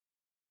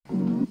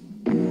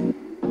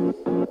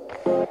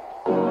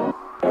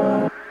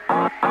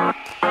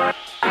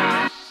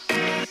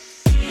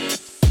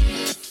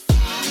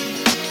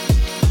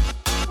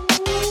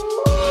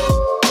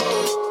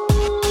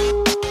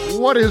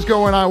is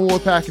going on,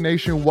 Wolfpack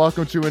Nation?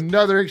 Welcome to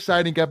another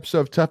exciting episode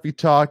of Tuffy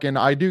Talk. And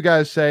I do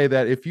guys say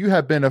that if you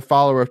have been a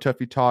follower of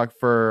Tuffy Talk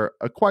for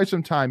quite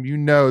some time, you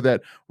know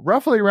that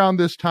roughly around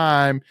this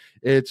time,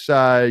 it's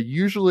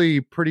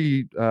usually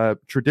pretty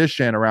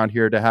tradition around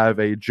here to have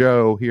a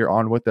Joe here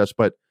on with us.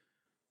 But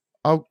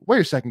oh,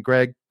 wait a second,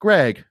 Greg.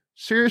 Greg,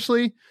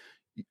 seriously?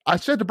 I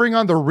said to bring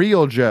on the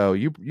real Joe.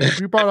 You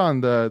brought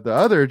on the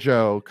other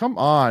Joe. Come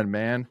on,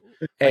 man.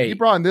 Hey, like you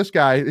brought in this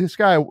guy. This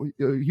guy,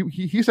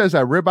 he says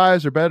that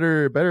ribeyes are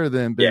better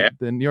than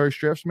New York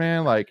strips,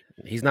 man. Like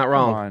he's not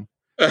wrong.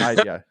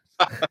 Yeah,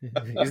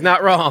 he's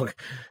not wrong.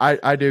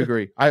 I do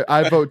agree.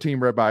 I vote team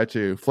ribeye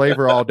too.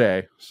 Flavor all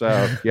day.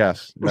 So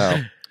yes,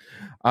 no.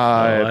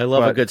 I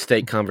love a good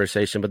steak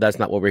conversation, but that's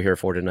not what we're here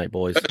for tonight,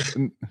 boys.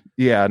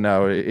 Yeah,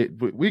 no,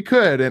 we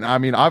could, and I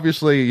mean,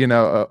 obviously, you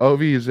know,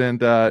 Ovies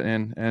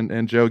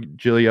and Joe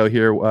Giglio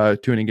here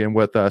tuning in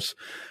with us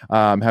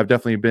have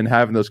definitely been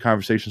having those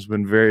conversations.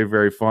 Been very,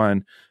 very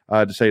fun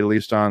to say the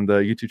least on the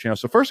YouTube channel.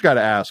 So first, got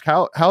to ask,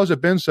 how has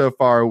it been so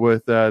far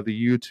with the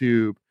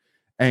YouTube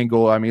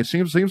angle? I mean, it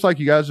seems like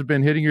you guys have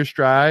been hitting your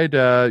stride.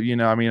 You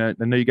know, I mean, I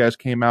know you guys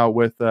came out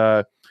with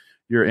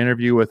your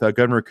interview with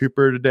Governor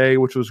Cooper today,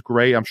 which was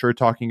great. I'm sure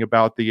talking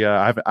about the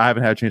I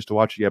haven't had a chance to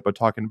watch it yet, but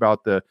talking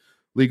about the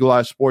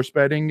legalized sports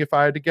betting, if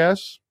I had to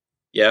guess.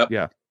 Yep.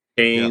 Yeah.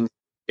 Pain,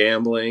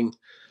 gambling.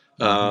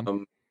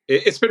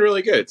 It's been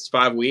really good. It's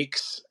 5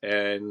 weeks,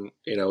 and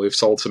you know we've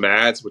sold some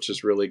ads, which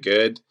is really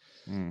good.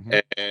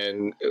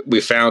 And we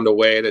found a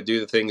way to do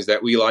the things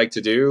that we like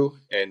to do,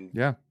 and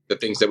the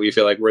things that we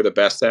feel like we're the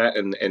best at,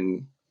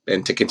 and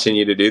to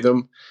continue to do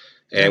them,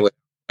 and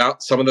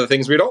without some of the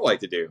things we don't like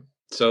to do.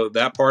 So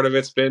that part of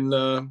it's been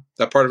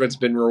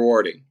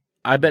rewarding.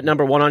 I bet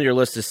number one on your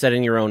list is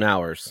setting your own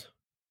hours.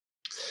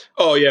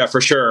 Oh yeah, for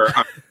sure.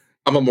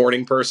 I'm a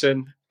morning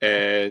person,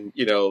 and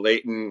you know,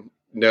 Leighton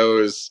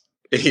knows.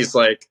 He's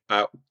like,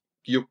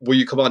 will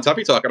you come on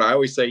Tuffy Talk? And I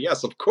always say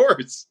yes, of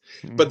course.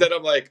 But then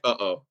I'm like,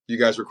 you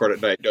guys record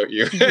at night, don't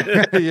you?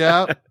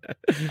 Yeah.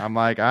 I'm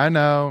like, I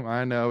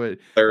know it.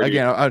 30.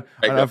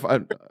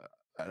 Again,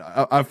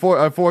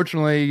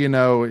 unfortunately, you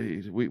know,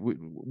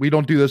 we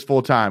don't do this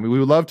full time. We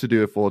would love to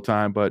do it full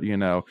time, but you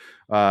know,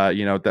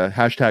 the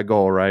hashtag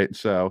goal, right?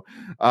 So,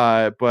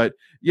 but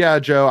yeah,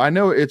 Joe, I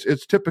know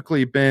it's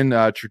typically been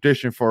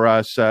tradition for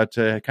us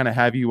to kind of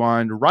have you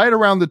on right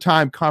around the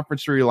time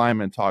conference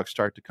realignment talks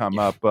start to come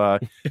up,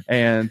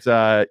 and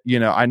you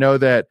know, I know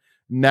that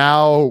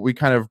now we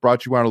kind of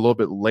brought you on a little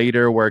bit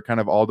later, where kind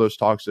of all those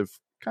talks have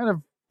kind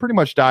of pretty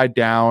much died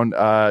down.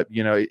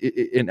 You know,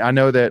 and I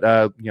know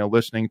that you know,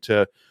 listening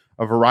to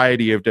a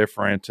variety of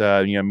different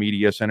you know,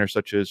 media centers,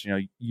 such as you know,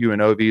 you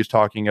and Ovies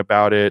talking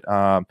about it,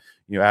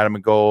 you know, Adam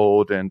and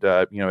Gold, and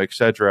you know,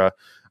 etc.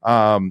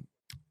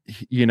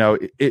 You know,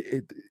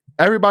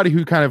 everybody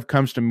who kind of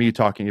comes to me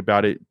talking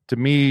about it, to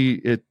me,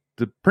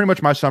 pretty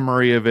much my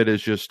summary of it is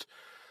just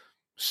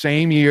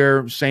same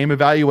year, same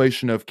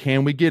evaluation of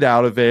can we get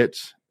out of it.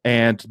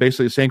 And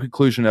basically the same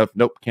conclusion of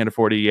nope, can't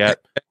afford it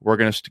yet. We're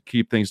going to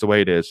keep things the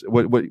way it is.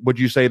 Would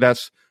you say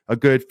that's a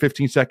good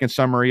 15-second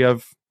summary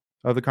of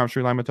the conference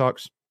realignment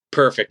talks?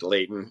 Perfect,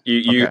 Leighton.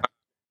 You're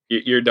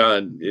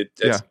done.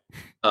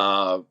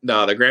 No,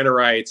 the grant of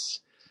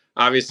rights,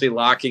 obviously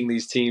locking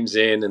these teams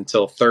in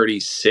until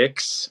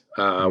 36,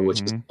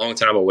 which is a long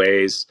time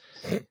away.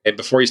 And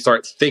before you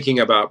start thinking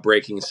about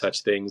breaking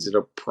such things,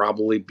 it'll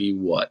probably be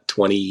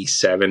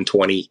 27,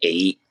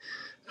 28.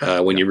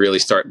 When you really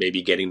start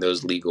maybe getting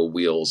those legal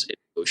wheels in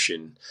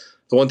motion.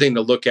 The one thing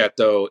to look at,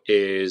 though,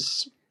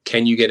 is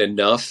can you get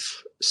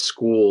enough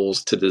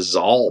schools to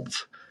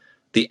dissolve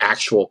the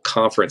actual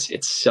conference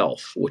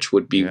itself, which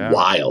would be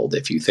wild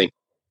if you think.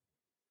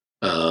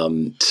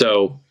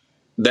 So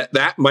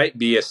that might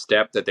be a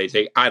step that they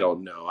take. I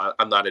don't know.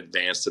 I'm not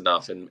advanced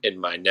enough in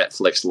my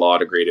Netflix law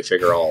degree to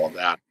figure all of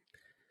that.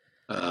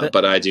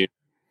 But I do.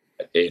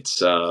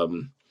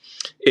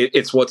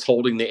 It's what's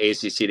holding the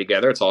ACC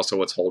together. It's also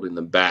what's holding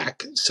them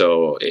back.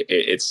 So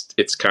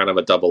it's kind of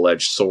a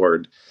double-edged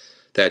sword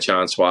that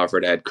John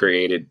Swofford had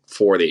created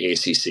for the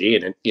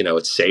ACC, and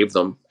it saved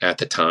them at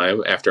the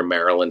time. After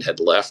Maryland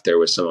had left, there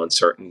was some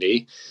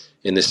uncertainty,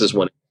 and this is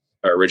when it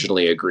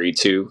originally agreed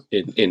to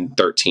in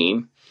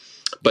 13.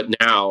 But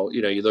now,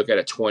 you look at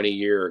a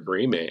 20-year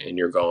agreement, and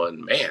you're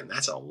going, man,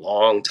 that's a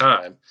long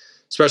time,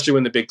 especially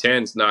when the Big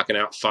Ten's knocking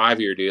out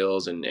 5-year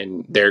deals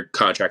and their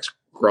contracts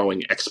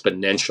growing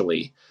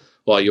exponentially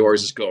while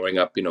yours is going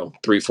up,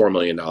 $3-4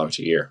 million a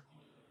year.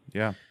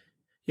 Yeah.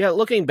 Yeah.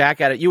 Looking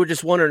back at it, you were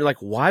just wondering,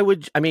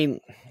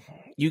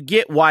 you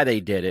get why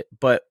they did it,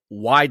 but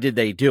why did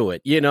they do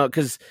it?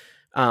 Because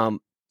I'm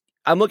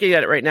looking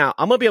at it right now.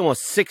 I'm going to be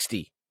almost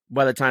 60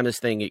 by the time this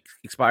thing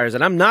expires,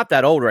 and I'm not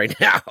that old right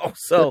now.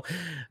 So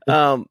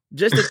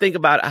just to think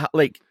about how,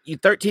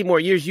 13 more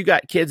years, you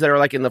got kids that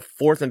are in the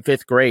 4th and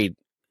 5th grade,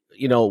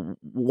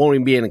 won't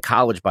even be in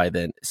college by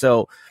then.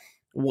 So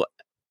what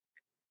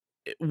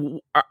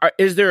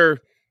is there,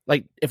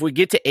 if we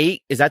get to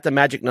 8, is that the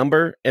magic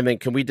number? And then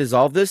can we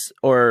dissolve this?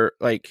 Or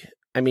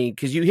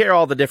because you hear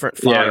all the different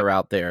fodder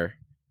out there.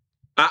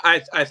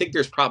 I think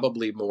there's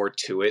probably more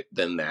to it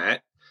than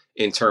that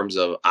in terms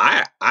of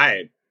I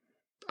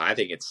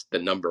think it's the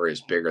number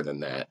is bigger than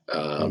that.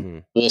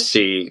 We'll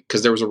see,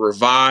 because there was a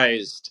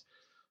revised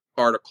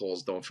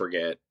articles. Don't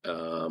forget,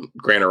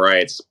 grant of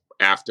rights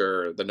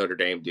after the Notre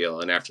Dame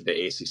deal and after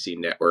the ACC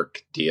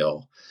network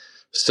deal.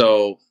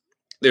 So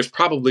there's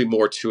probably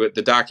more to it.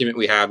 The document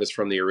we have is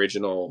from the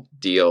original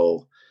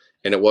deal,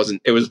 and it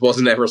wasn't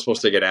ever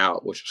supposed to get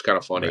out, which was kind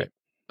of funny.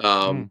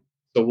 Right.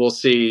 So we'll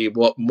see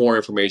what more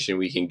information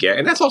we can get.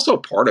 And that's also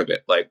part of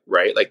it. Like,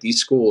 right. Like, these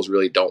schools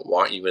really don't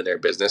want you in their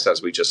business,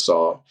 as we just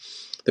saw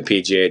the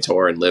PGA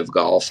Tour and Live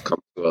Golf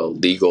come to a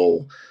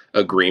legal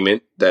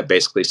agreement that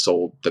basically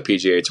sold the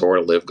PGA Tour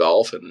to Live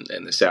Golf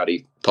and the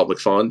Saudi public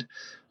fund.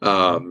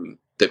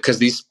 Because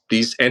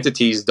these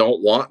entities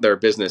don't want their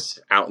business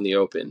out in the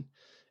open.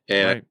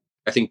 And right.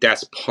 I think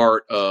that's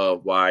part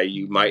of why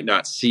you might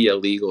not see a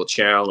legal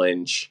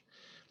challenge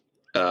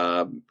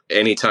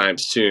anytime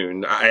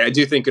soon. I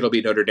do think it'll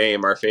be Notre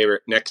Dame, our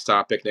favorite. Next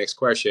topic, next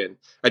question.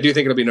 I do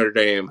think it'll be Notre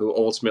Dame who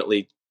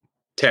ultimately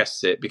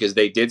tests it, because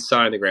they did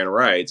sign the grant of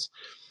rights,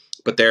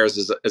 but theirs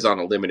is on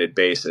a limited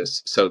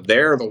basis. So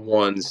they're the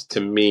ones,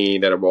 to me,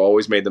 that have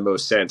always made the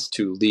most sense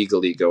to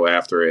legally go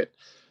after it.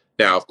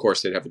 Now, of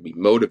course, they'd have to be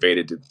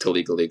motivated to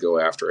legally go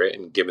after it.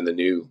 And given the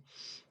new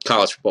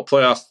college football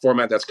playoff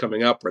format that's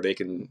coming up, where they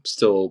can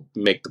still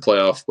make the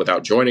playoff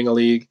without joining a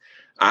league,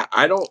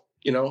 I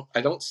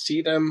don't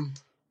see them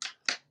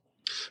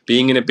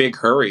being in a big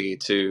hurry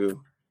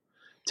to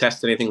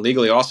test anything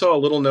legally. Also, a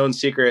little known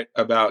secret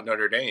about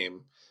Notre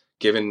Dame,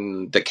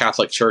 given the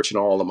Catholic Church and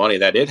all the money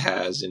that it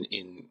has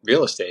in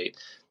real estate,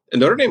 and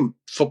Notre Dame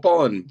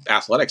football and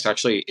athletics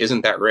actually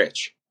isn't that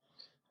rich.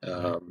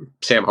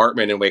 Sam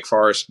Hartman in Wake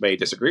Forest may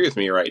disagree with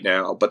me right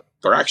now, but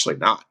they're actually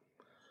not.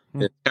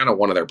 It's kind of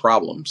one of their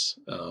problems.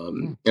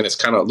 And it's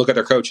kind of, look at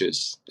their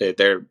coaches.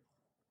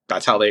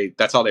 That's how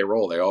they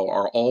roll. They all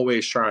are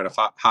always trying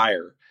to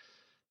hire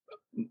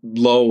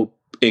low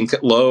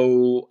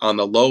on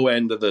the low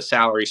end of the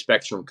salary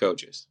spectrum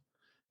coaches.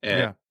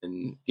 And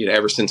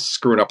ever since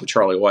screwing up with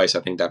Charlie Weiss,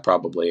 I think that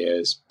probably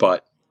is,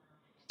 but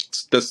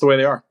that's the way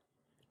they are.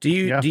 Do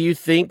you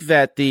think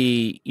that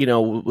the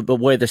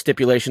way the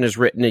stipulation is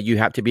written, that you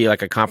have to be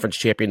like a conference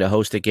champion to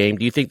host a game?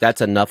 Do you think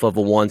that's enough of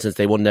a one, since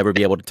they will never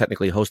be able to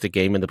technically host a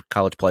game in the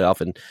college playoff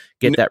and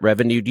get that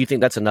revenue? Do you think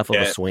that's enough of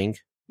a swing?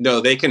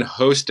 No, they can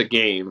host a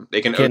game.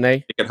 They can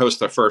host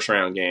the first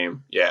round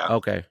game. Yeah.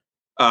 Okay.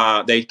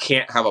 They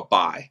can't have a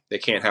bye. They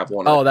can't have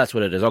one. Oh, that's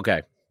what it is.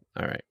 Okay.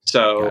 All right.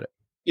 So,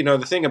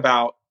 the thing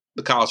about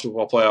the college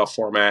football playoff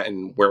format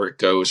and where it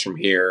goes from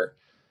here,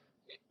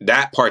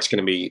 that part's going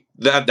to be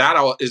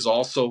that is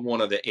also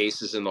one of the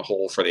aces in the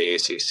hole for the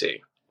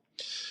ACC.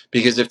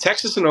 Because if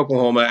Texas and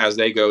Oklahoma, as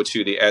they go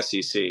to the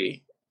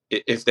SEC,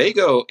 if they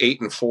go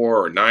 8-4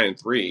 or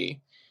 9-3,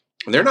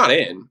 and they're not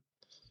in,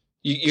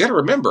 you got to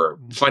remember,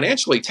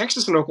 financially,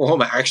 Texas and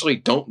Oklahoma actually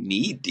don't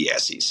need the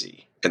SEC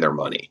and their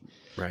money.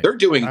 Right. They're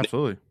doing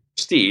absolutely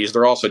prestige.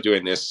 They're also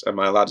doing this. Am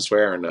I allowed to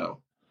swear or no?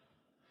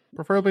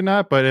 Preferably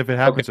not, but if it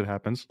happens, it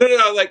happens.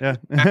 No, like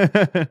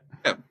that.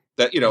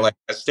 Like,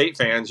 as state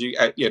fans, we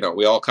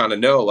all kind of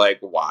know, like,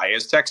 why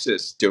is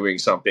Texas doing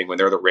something when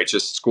they're the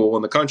richest school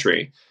in the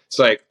country? It's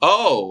like,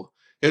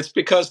 it's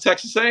because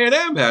Texas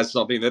A&M has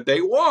something that they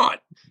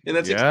want, and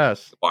that's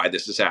exactly why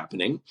this is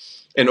happening.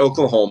 And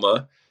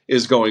Oklahoma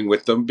is going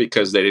with them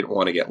because they didn't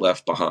want to get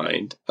left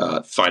behind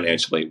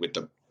financially with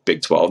the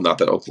Big 12. Not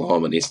that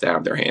Oklahoma needs to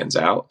have their hands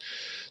out.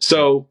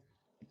 So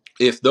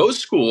if those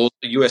schools,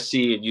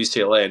 USC and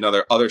UCLA and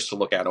others to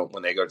look at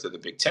when they go to the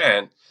Big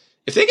 10,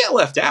 if they get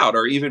left out,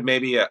 or even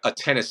maybe a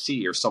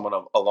Tennessee or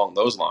someone along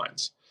those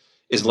lines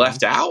is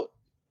left out,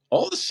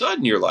 all of a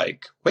sudden you're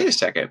like, wait a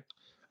second,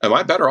 am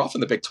I better off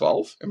in the Big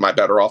 12? Am I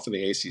better off in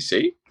the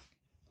ACC?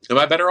 Am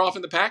I better off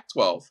in the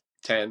Pac-12,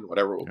 10,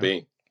 whatever it will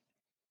be,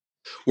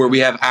 where we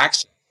have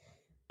access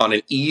on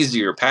an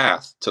easier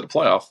path to the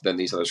playoff than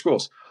these other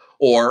schools?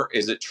 Or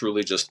is it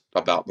truly just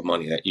about the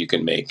money that you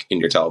can make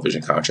in your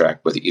television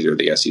contract with either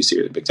the SEC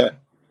or the Big 10?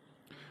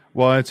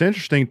 Well, it's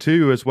interesting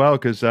too, as well,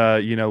 because I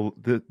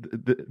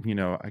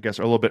guess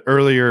a little bit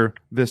earlier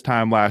this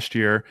time last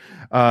year,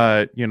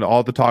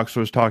 all the talks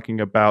was talking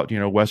about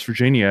West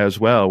Virginia as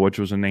well, which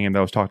was a name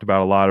that was talked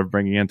about a lot of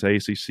bringing into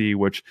ACC,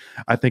 which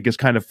I think is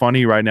kind of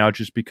funny right now,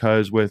 just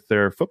because with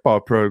their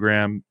football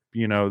program,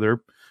 their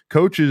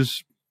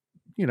coaches,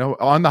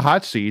 on the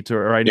hot seat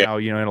right now,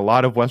 in a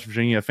lot of West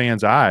Virginia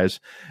fans' eyes,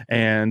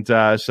 and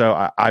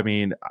so I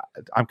mean,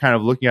 I'm kind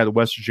of looking at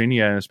West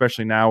Virginia, and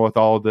especially now with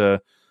all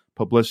the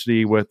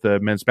publicity with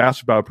the men's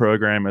basketball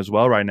program as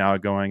well right now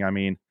going. I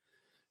mean,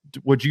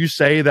 would you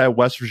say that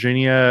West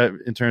Virginia,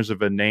 in terms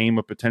of a name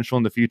of potential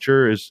in the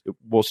future,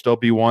 will still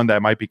be one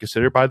that might be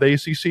considered by the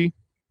ACC?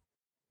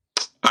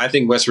 I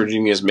think West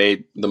Virginia has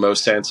made the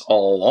most sense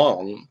all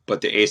along, but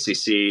the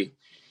ACC,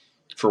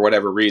 for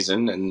whatever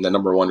reason, and the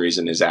number one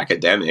reason is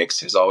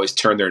academics, has always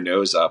turned their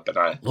nose up.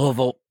 And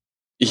Louisville.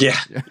 Yeah.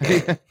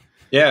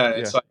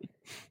 It's like, at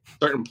a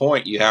certain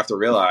point you have to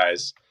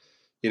realize,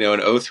 in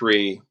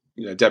 2003,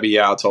 Debbie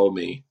Yao told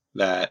me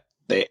that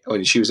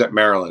when she was at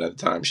Maryland at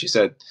the time, she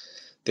said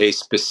they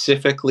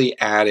specifically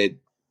added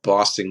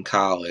Boston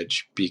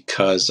College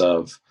because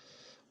of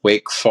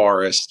Wake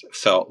Forest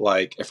felt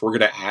like if we're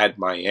going to add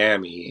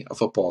Miami, a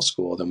football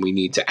school, then we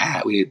need to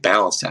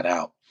balance that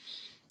out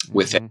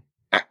with a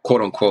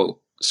quote unquote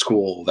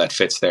school that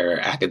fits their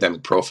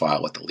academic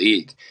profile with the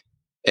league.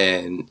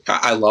 And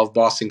I love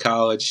Boston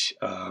College.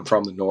 I'm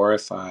from the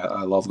North.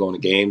 I love going to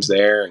games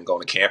there and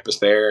going to campus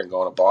there and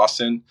going to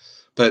Boston,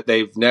 but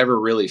they've never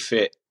really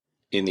fit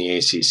in the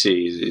ACC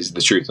is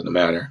the truth of the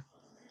matter.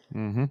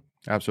 Mm-hmm.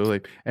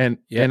 Absolutely. And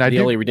the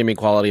only redeeming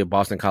quality of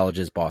Boston College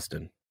is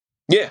Boston.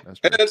 Yeah.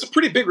 And it's a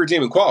pretty big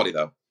redeeming quality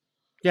though.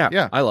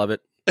 Yeah. I love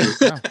it.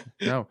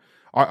 No.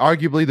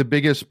 Arguably the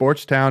biggest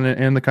sports town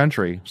in the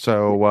country.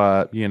 So,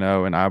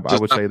 and I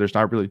would say there's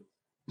not really.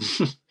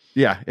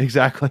 Yeah,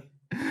 exactly.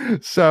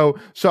 So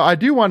I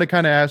do want to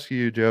kind of ask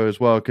you, Joe, as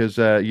well, because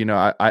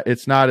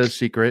it's not a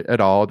secret at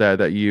all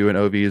that you and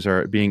OVs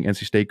are being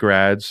NC State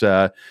grads,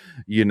 but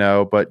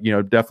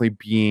definitely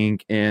being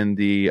in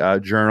the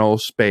journal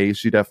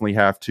space, you definitely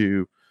have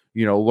to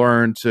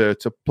learn to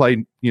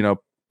play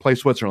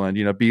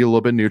Switzerland, be a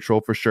little bit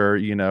neutral for sure,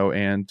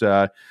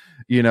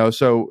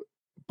 so.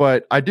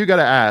 But I do got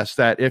to ask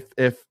that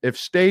if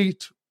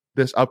State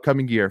this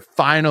upcoming year,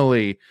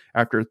 finally,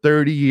 after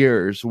 30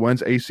 years,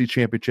 wins AC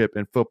championship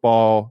in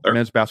football,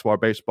 men's basketball, or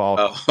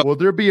baseball, will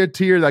there be a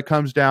tear that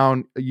comes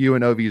down you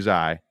and OV's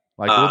eye?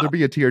 Like, will there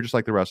be a tear just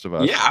like the rest of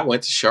us? Yeah, I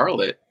went to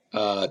Charlotte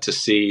to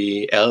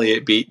see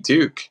Elliott beat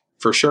Duke,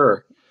 for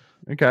sure.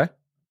 Okay.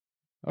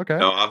 No,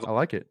 I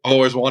like it. I've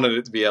always wanted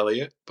it to be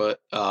Elliott, but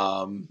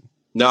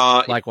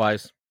no.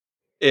 Likewise.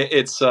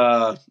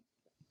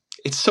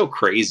 It's so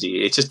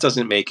crazy. It just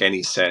doesn't make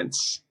any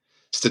sense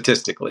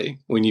statistically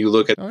when you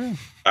look at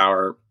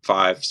our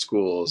 5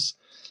 schools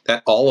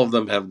that all of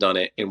them have done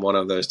it in one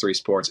of those 3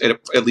 sports,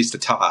 at least a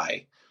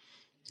tie.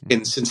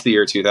 Since the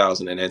year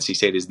 2000, and NC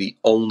State is the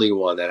only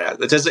one that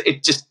has.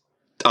 It just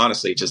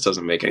honestly, it just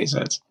doesn't make any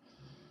sense.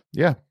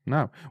 Yeah,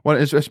 no. Well,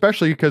 it's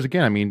especially because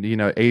again, I mean,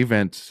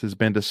 Avent has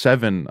been to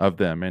 7 of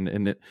them,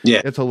 and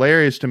it's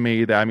hilarious to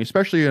me that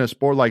especially in a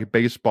sport like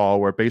baseball,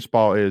 where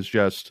baseball is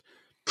just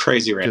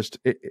crazy, right?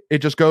 It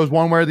just goes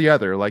one way or the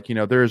other. Like,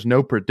 there is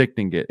no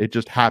predicting it. It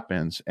just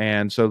happens.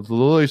 And so to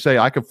literally say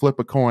I could flip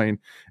a coin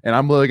and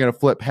I'm literally going to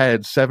flip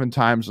heads 7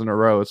 times in a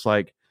row. It's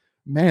like,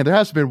 man, there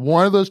has been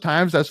one of those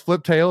times that's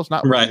flipped tails,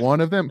 not one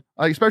of them.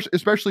 Like,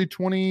 especially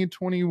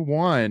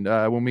 2021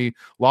 when we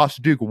lost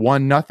to Duke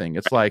 1-0.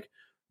 It's like,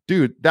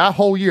 dude, that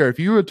whole year, if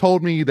you had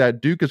told me that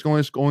Duke is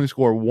going to only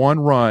score 1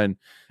 run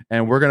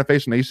and we're going to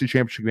face an AC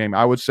championship game,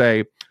 I would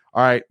say,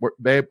 all right, we're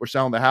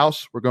selling the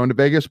house. We're going to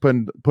Vegas,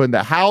 putting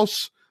the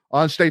house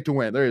on State to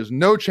win. There is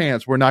no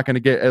chance we're not going to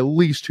get at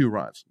least 2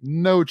 runs.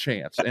 No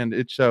chance. And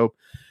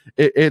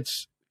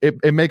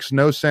it makes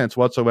no sense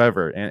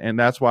whatsoever. And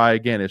that's why,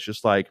 again, it's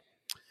just like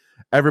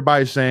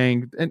everybody's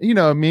saying, and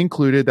me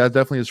included, that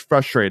definitely is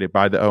frustrated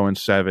by the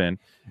 0-7.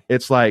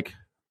 It's like,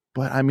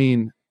 but I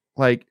mean,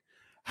 like,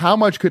 how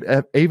much could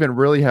Avent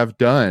really have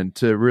done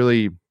to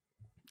really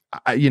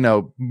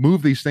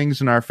move these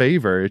things in our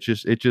favor? It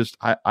just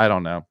I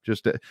don't know.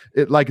 Just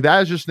it like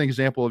that is just an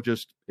example of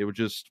it would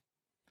just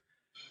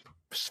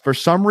for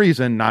some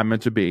reason not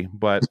meant to be,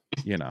 but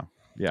yeah.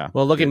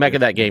 Well, looking back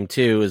at that game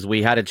too, is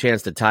we had a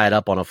chance to tie it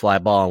up on a fly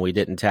ball and we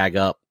didn't tag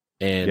up,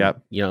 and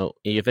you're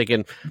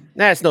thinking,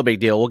 it's no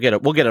big deal. We'll get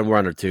a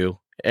run or 2.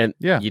 And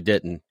you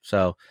didn't.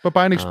 So, but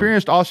by an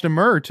experienced Austin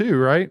Murr too,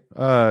 right?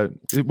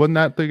 Wasn't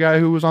that the guy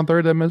who was on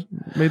third that made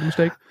the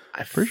mistake?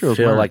 I feel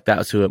like that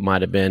was who it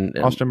might have been.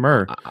 Austin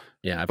Murr.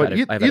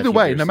 But either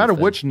way, no matter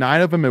which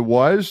 9 of them it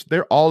was,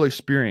 they're all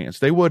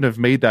experienced. They wouldn't have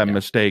made that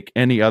mistake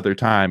any other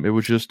time. It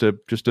was just a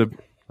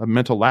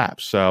mental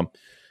lapse. So,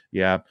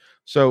 yeah.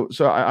 So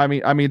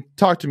I mean,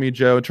 talk to me,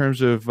 Joe, in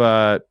terms of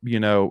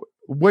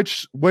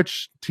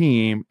which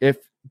team, if.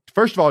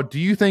 First of all, do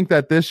you think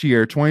that this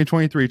year,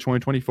 2023,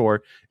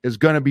 2024, is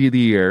going to be the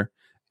year?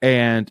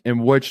 And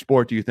in which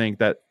sport do you think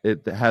that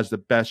it has the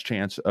best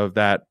chance of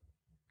that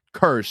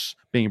curse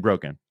being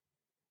broken?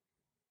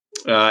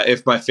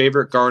 If my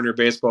favorite Garner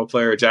baseball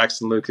player,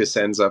 Jackson Lucas,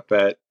 ends up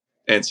at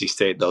NC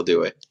State, they'll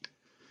do it.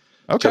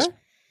 Okay.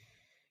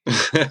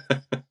 Okay.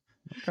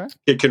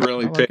 It can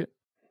really pick. It.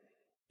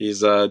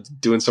 He's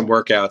doing some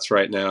workouts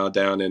right now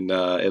down in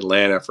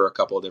Atlanta for a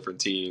couple of different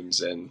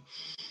teams, and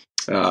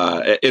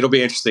it'll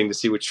be interesting to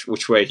see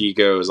which way he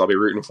goes. I'll be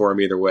rooting for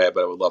him either way,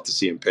 but I would love to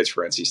see him pitch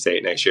for NC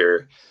State next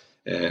year.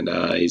 And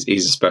he's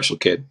a special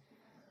kid.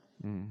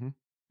 Mm-hmm.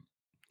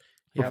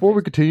 Before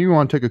we continue, I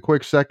want to take a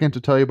quick second to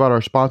tell you about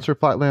our sponsor,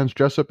 Flatlands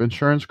Jessup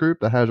Insurance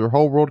Group, that has your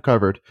whole world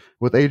covered,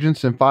 with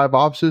agents in 5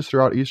 offices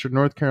throughout eastern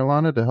North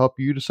Carolina to help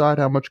you decide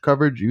how much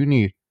coverage you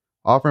need.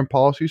 Offering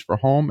policies for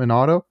home and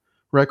auto,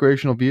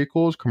 recreational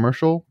vehicles,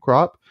 commercial,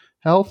 crop,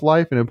 health,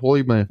 life, and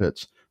employee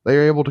benefits. They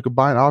are able to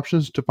combine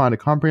options to find a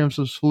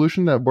comprehensive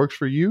solution that works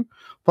for you.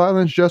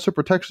 Flatlands Jessup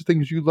protects the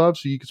things you love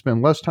so you can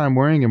spend less time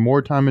worrying and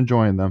more time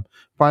enjoying them.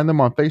 Find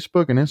them on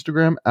Facebook and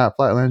Instagram at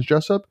Flatlands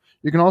Jessup.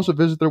 You can also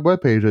visit their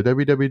webpage at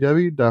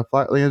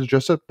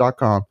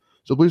www.flatlandsjessup.com.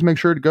 So please make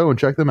sure to go and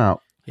check them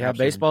out. Yeah,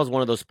 Absolutely. baseball is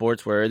one of those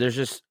sports where there's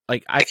just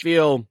like I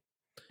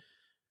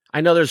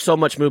know there's so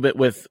much movement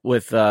with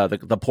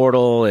the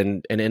portal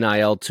and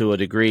NIL to a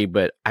degree,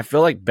 but I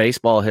feel like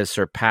baseball has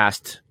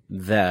surpassed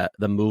the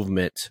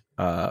movement,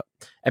 and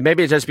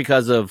maybe it's just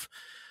because of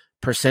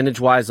percentage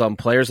wise on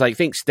players. Like, I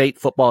think state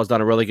football has done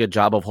a really good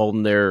job of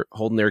holding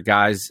their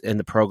guys in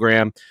the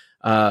program.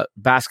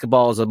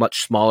 Basketball is a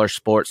much smaller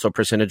sport, so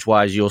percentage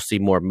wise, you'll see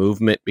more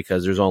movement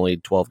because there's only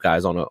 12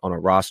 guys on a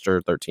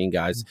roster, 13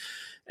 guys,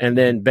 and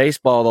then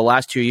baseball. The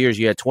last 2 years,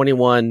 you had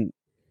 21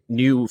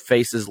 new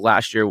faces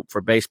last year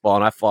for baseball,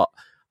 and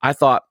I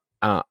thought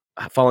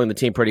following the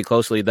team pretty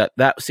closely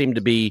that seemed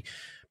to be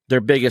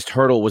their biggest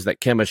hurdle was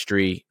that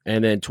chemistry.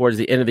 And then towards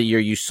the end of the year,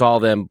 you saw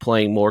them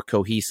playing more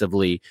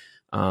cohesively.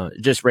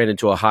 Just ran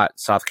into a hot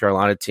South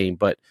Carolina team.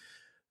 But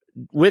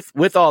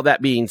with all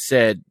that being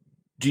said,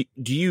 do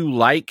you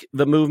like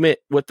the movement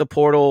with the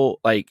portal?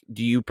 Like,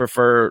 do you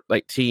prefer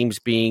like teams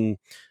being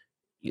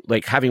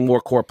like having more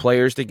core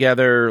players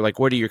together? Like,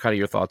 what are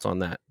your thoughts on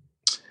that?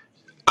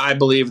 I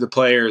believe the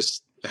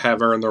players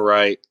have earned the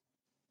right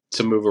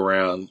to move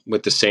around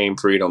with the same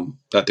freedom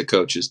that the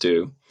coaches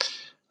do.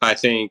 I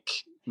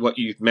think what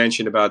you've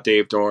mentioned about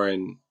Dave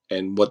Doran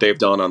and what they've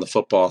done on the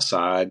football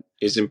side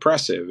is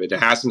impressive. It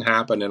hasn't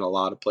happened in a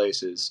lot of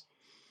places.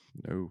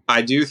 No.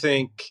 I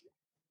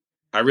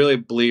really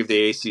believe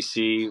the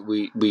ACC,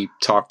 we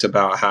talked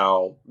about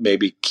how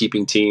maybe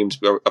keeping teams,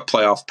 a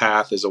playoff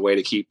path is a way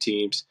to keep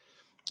teams.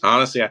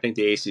 Honestly, I think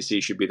the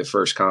ACC should be the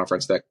first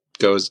conference that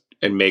goes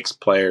and makes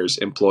players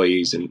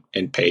employees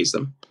and pays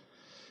them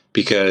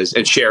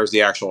and shares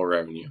the actual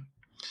revenue.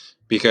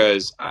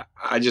 Because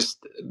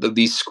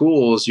these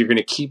schools, you're going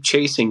to keep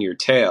chasing your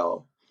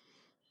tail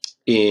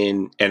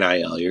in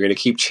NIL. You're going to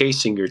keep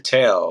chasing your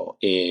tail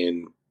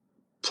in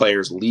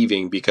players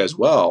leaving because,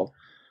 well,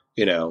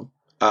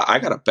 I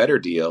got a better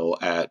deal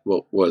at,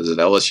 what was it,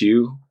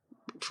 LSU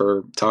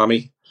for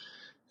Tommy?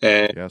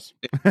 And yes.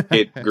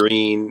 It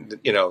Green,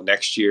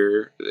 next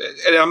year.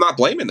 And I'm not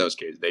blaming those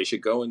kids. They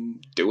should go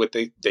and do what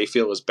they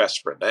feel is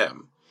best for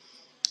them.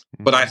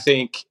 Mm-hmm. But I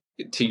think,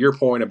 to your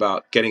point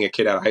about getting a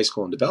kid out of high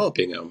school and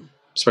developing them,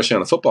 especially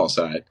on the football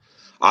side,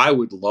 I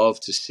would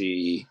love to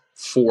see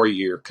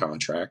 4-year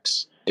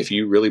contracts. If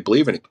you really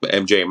believe in it,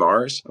 MJ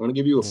Mars, I'm going to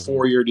give you a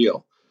 4-year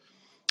deal.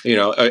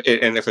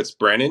 And if it's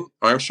Brennan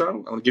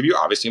Armstrong, I'm giving you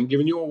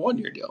a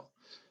 1-year deal.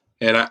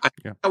 And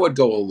I would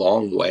go a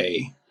long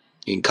way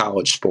in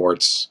college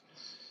sports,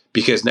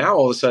 because now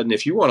all of a sudden,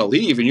 if you want to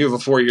leave and you have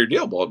a 4-year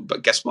deal,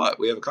 but guess what?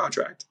 We have a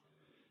contract.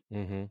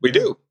 Mm-hmm. We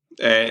do.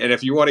 And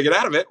if you want to get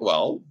out of it,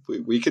 well,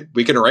 we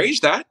can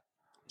arrange that,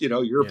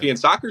 European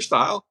soccer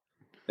style.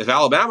 If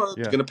Alabama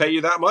is going to pay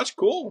you that much,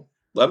 cool,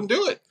 let them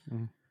do it.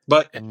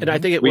 But and I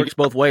think it works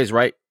both ways,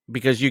 right?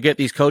 Because you get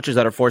these coaches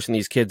that are forcing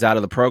these kids out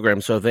of the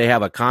program. So if they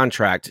have a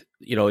contract,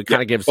 it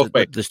kind of gives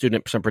the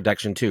student some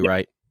protection too,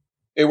 right?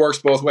 It works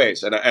both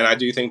ways. And I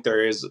do think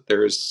there's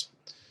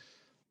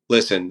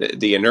listen,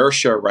 the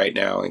inertia right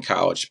now in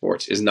college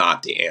sports is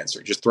not the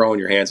answer. Just throwing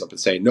your hands up and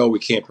saying, no, we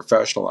can't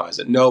professionalize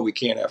it. No, we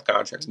can't have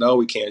contracts. No,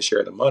 we can't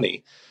share the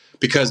money,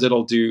 because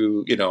it'll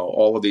do,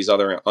 all of these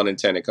other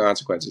unintended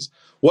consequences.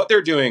 What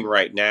they're doing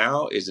right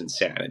now is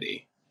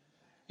insanity.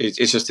 It's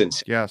just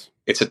insane. Yes.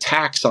 It's a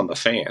tax on the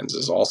fans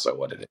is also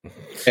what it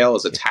is. Hell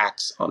is a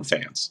tax on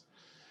fans.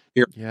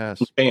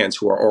 Fans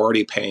who are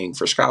already paying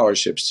for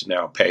scholarships to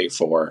now pay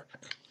for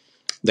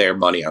their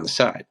money on the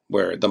side,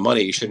 where the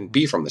money shouldn't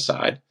be from the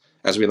side.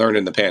 As we learned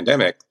in the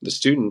pandemic, the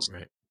students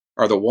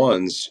are the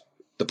ones,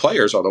 the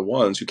players are the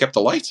ones who kept the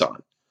lights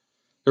on.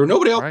 There was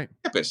nobody else on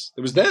campus.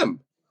 It was them.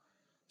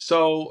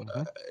 So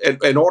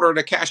in order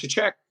to cash a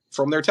check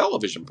from their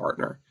television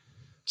partner.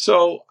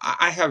 So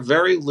I have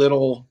very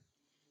little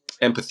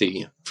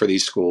empathy for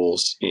these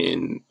schools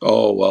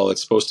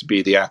it's supposed to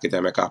be the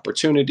academic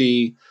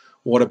opportunity.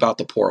 What about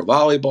the poor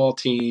volleyball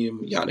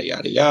team? Yada,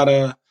 yada,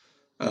 yada.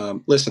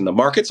 Listen, the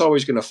market's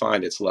always going to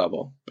find its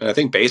level. And I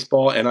think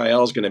baseball,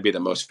 NIL is going to be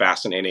the most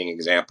fascinating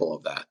example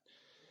of that.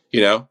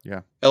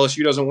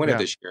 LSU doesn't win it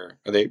this year.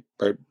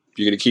 Are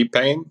you going to keep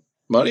paying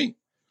money?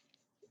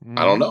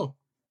 I don't know.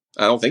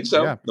 I don't think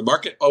so. The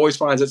market always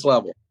finds its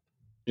level,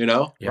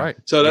 Right.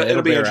 So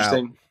it'll be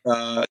interesting.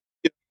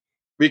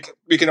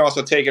 We can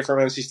also take it from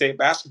NC State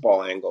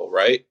basketball angle,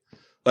 right?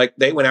 Like,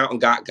 they went out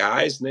and got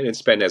guys, and they didn't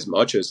spend as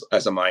much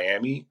as a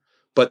Miami,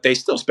 but they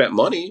still spent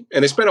money,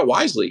 and they spent it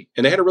wisely,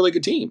 and they had a really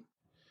good team.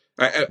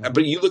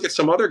 But you look at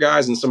some other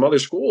guys in some other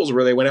schools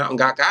where they went out and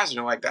got guys, and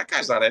you're like, that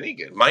guy's not any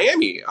good.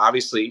 Miami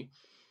obviously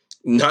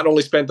not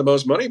only spent the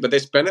most money, but they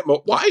spent it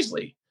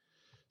wisely.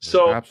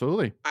 So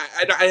absolutely,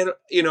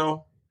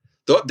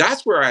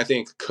 that's where I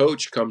think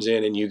coach comes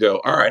in, and you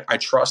go, all right, I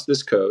trust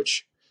this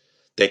coach.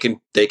 They can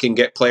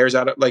get players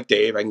out of, like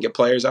Dave. I can get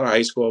players out of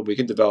high school. We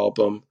can develop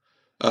them.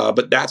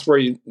 But that's where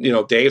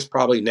Dave's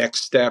probably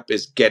next step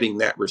is getting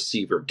that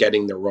receiver,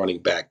 getting the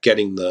running back,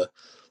 getting the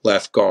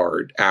left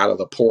guard out of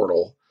the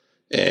portal,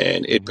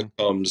 and it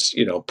becomes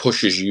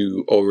pushes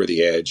you over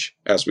the edge,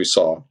 as we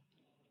saw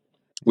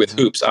with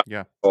hoops.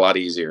 A lot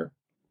easier.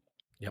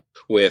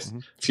 with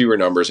Mhm. fewer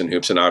numbers in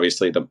hoops, and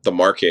obviously the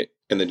market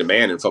and the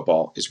demand in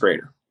football is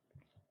greater.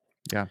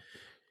 Yeah.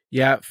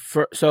 Yeah,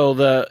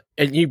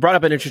 and you brought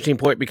up an interesting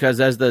point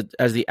because as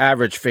the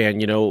average fan,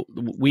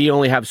 we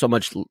only have so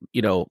much,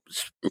 Yeah.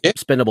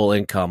 spendable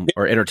income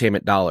or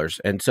entertainment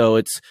dollars, and so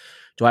it's,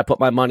 do I put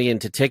my money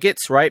into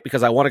tickets, right,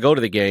 because I want to go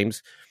to the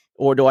games,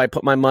 or do I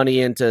put my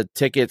money into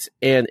tickets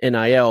and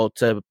NIL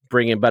to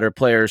bring in better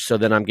players, so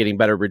then I'm getting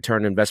better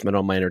return investment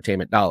on my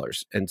entertainment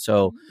dollars? And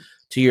so,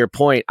 to your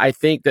point, I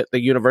think that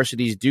the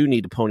universities do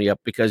need to pony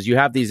up because you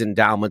have these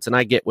endowments, and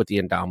I get what the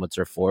endowments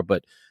are for,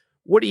 but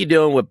what are you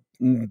doing with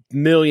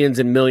millions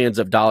and millions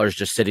of dollars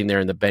just sitting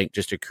there in the bank,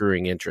 just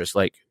accruing interest?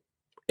 Like,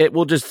 it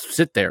will just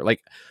sit there.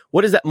 Like,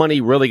 what is that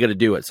money really going to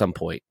do at some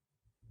point?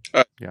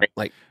 Yeah.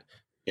 Like,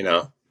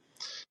 Yeah.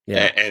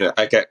 And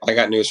I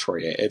got news for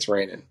you. It's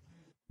raining.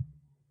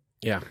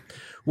 Yeah.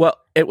 Well,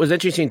 it was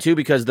interesting too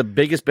because the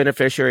biggest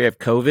beneficiary of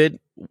COVID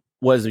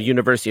was the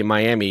University of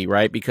Miami,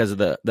 right? Because of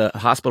the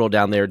hospital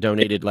down there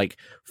donated like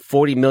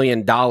 $40 million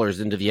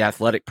into the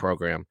athletic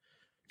program.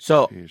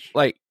 So,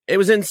 like, it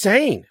was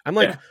insane. I'm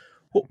like,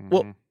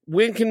 well,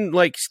 when can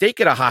like state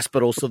get a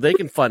hospital so they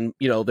can fund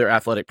their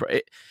athletic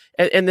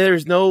and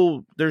there's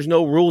no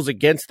rules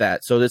against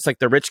that. So it's like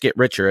the rich get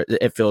richer.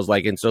 It feels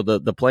like, and so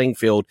the playing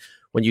field,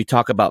 when you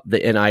talk about the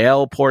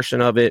NIL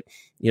portion of it,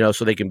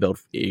 so they can build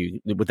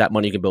with that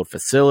money, you can build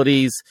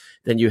facilities.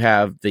 Then you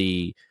have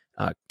the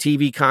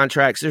TV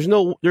contracts. There's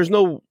no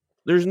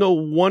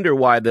wonder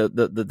why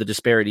the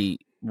disparity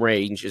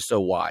range is so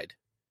wide.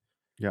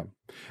 Yeah.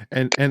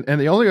 And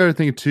the only other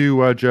thing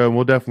too, Joe, and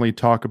we'll definitely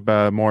talk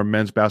about more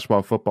men's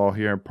basketball, football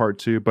here in part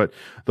 2, but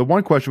the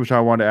one question which I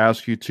want to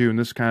ask you too, and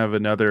this is kind of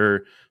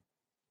another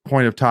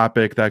point of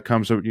topic that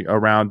comes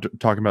around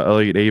talking about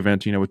Elliott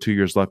Avent, with 2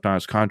 years left on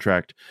his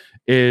contract,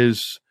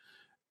 is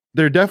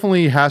there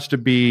definitely has to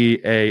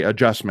be a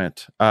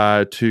adjustment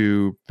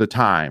to the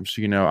times.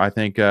 I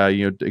think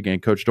again,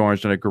 Coach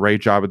Doran's done a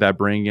great job of that,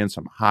 bringing in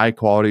some high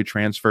quality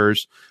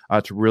transfers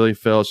to really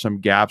fill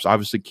some gaps.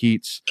 Obviously,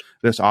 Keats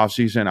this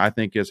offseason, I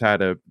think, has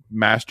had a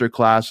master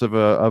class of an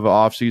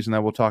offseason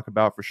that we'll talk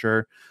about for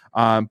sure.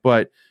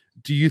 But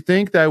do you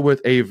think that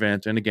with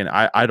Avent, and again,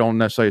 I don't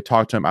necessarily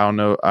talk to him, I don't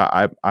know,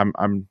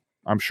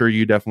 I'm sure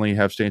you definitely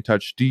have stayed in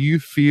touch. Do you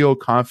feel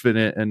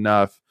confident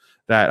enough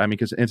that,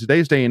 because in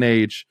today's day and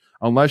age,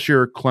 unless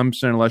you're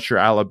Clemson, unless you're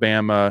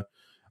Alabama,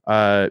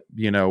 where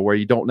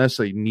you don't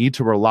necessarily need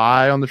to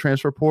rely on the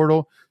transfer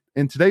portal,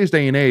 in today's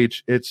day and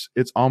age, it's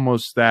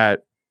almost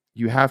that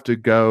you have to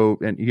go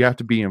and you have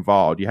to be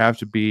involved. You have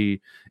to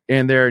be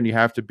in there, and you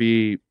have to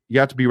be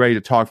ready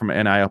to talk from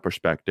an NIL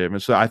perspective.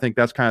 And so I think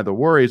that's kind of the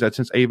worry, is that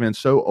since Avent's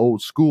so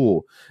old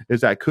school,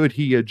 is that could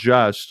he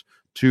adjust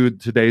to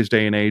today's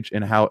day and age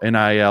and how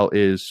NIL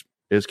is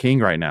king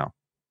right now?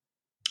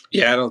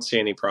 Yeah, I don't see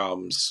any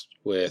problems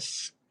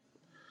with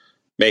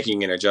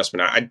making an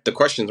adjustment. The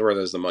question is, where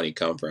does the money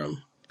come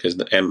from? Because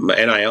the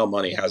NIL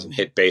money hasn't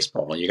hit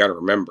baseball, and you got to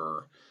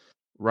remember,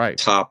 right?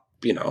 Top,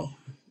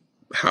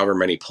 however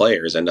many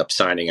players end up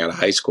signing out of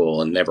high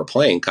school and never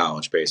playing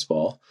college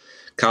baseball.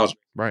 College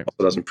right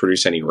doesn't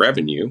produce any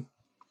revenue.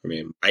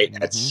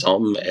 Might at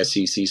some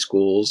SEC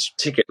schools,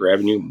 ticket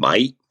revenue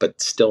might,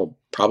 but still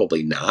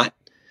probably not.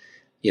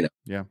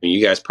 Yeah.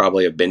 You guys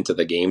probably have been to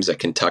the games at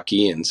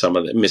Kentucky and some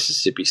of the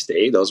Mississippi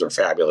State. Those are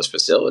fabulous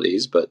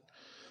facilities, but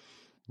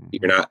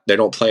they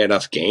don't play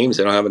enough games.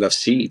 They don't have enough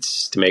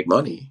seats to make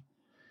money.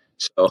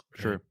 So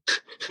sure.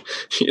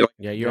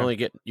 You're only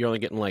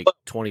getting like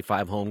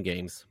 25 home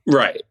games.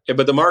 Right.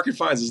 But the market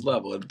finds its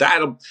level.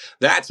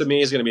 That to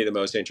me is going to be the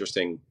most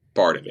interesting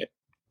part of it.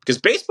 Because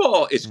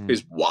baseball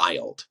is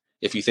wild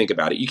if you think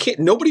about it.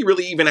 Nobody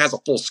really even has a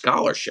full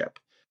scholarship.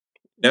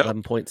 No?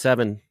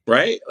 11.7.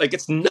 Right? Like,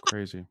 it's not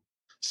crazy.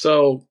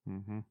 So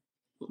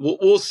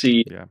we'll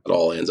see. It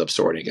all ends up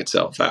sorting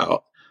itself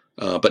out.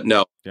 But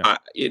no,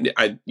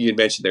 you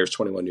mentioned there's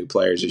 21 new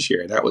players this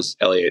year. That was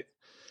Elliott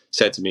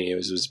said to me, it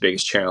was his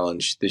biggest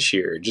challenge this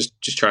year. Just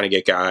trying to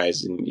get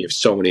guys, and you have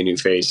so many new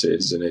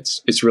faces, and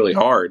it's really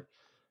hard.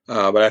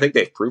 But I think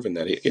they've proven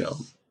that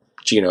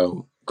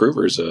Gino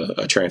Groover's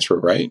a transfer,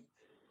 right?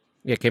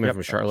 Yeah, came in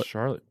from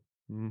Charlotte.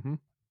 Mm-hmm.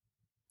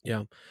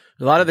 Yeah,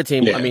 a lot of the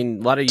team. Yeah. a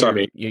lot of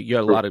you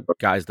had a lot of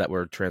guys that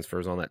were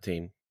transfers on that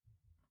team.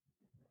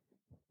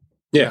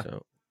 Yeah,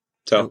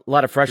 so a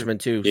lot of freshmen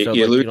too.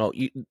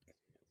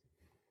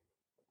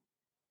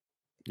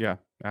 Yeah,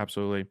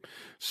 absolutely.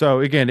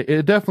 So again,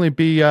 it'd definitely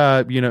be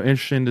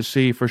interesting to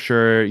see for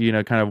sure,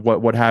 kind of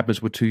what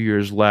happens with 2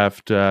 years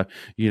left, and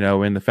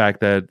the fact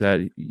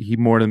that he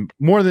more than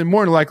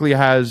likely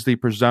has the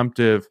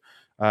presumptive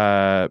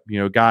guy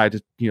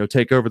to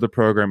take over the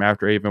program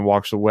after Avent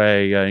walks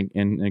away,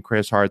 and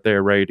Chris Hart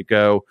there ready to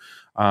go.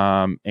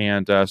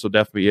 So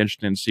definitely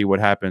interesting to see what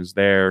happens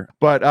there.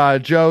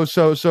 But Joe,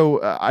 so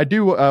I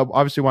do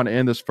obviously want to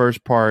end this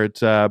first part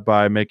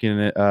by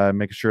making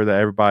sure that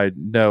everybody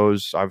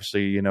knows,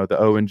 obviously, the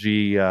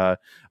O&G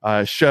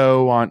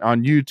show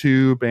on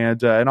YouTube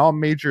and all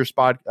major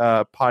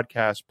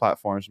podcast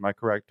platforms. Am I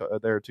correct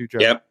there too, Joe?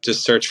 Yep.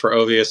 Just search for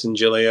Ovius and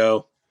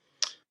Giglio.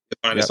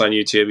 You find us on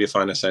YouTube. You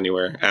find us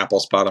anywhere. Apple,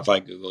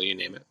 Spotify, Google, you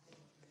name it.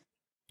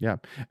 Yeah.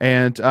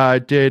 And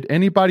did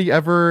anybody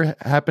ever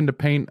happen to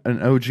paint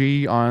an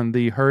OG on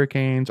the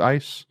Hurricanes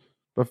ice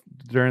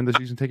during the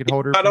season ticket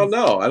holder? I don't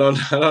know. I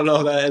don't know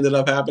if that ended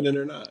up happening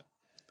or not.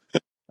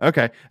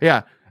 Okay.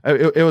 Yeah.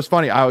 It was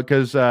funny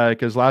because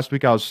last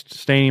week I was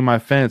staining my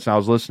fence and I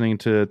was listening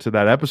to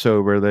that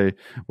episode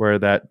where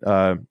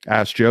that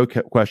Ask Joe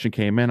question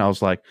came in. I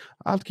was like,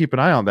 I'll have to keep an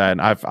eye on that,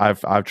 and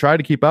I've tried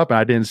to keep up and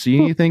I didn't see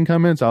anything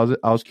come in, so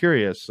I was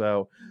curious.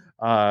 So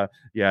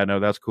yeah, no,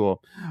 that's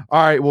cool.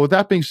 All right, well, with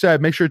that being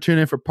said, make sure to tune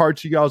in for part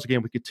 2, y'all.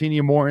 Again, we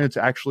continue more into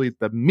actually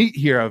the meat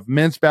here of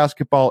men's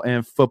basketball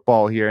and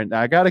football here, and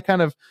I got to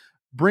kind of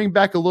bring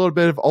back a little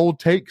bit of old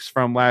takes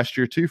from last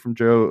year too, from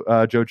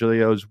Joe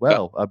Giglio as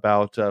well,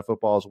 about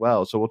football as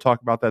well. So we'll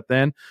talk about that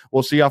then.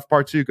 We'll see you off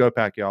part 2. Go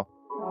Pack, y'all.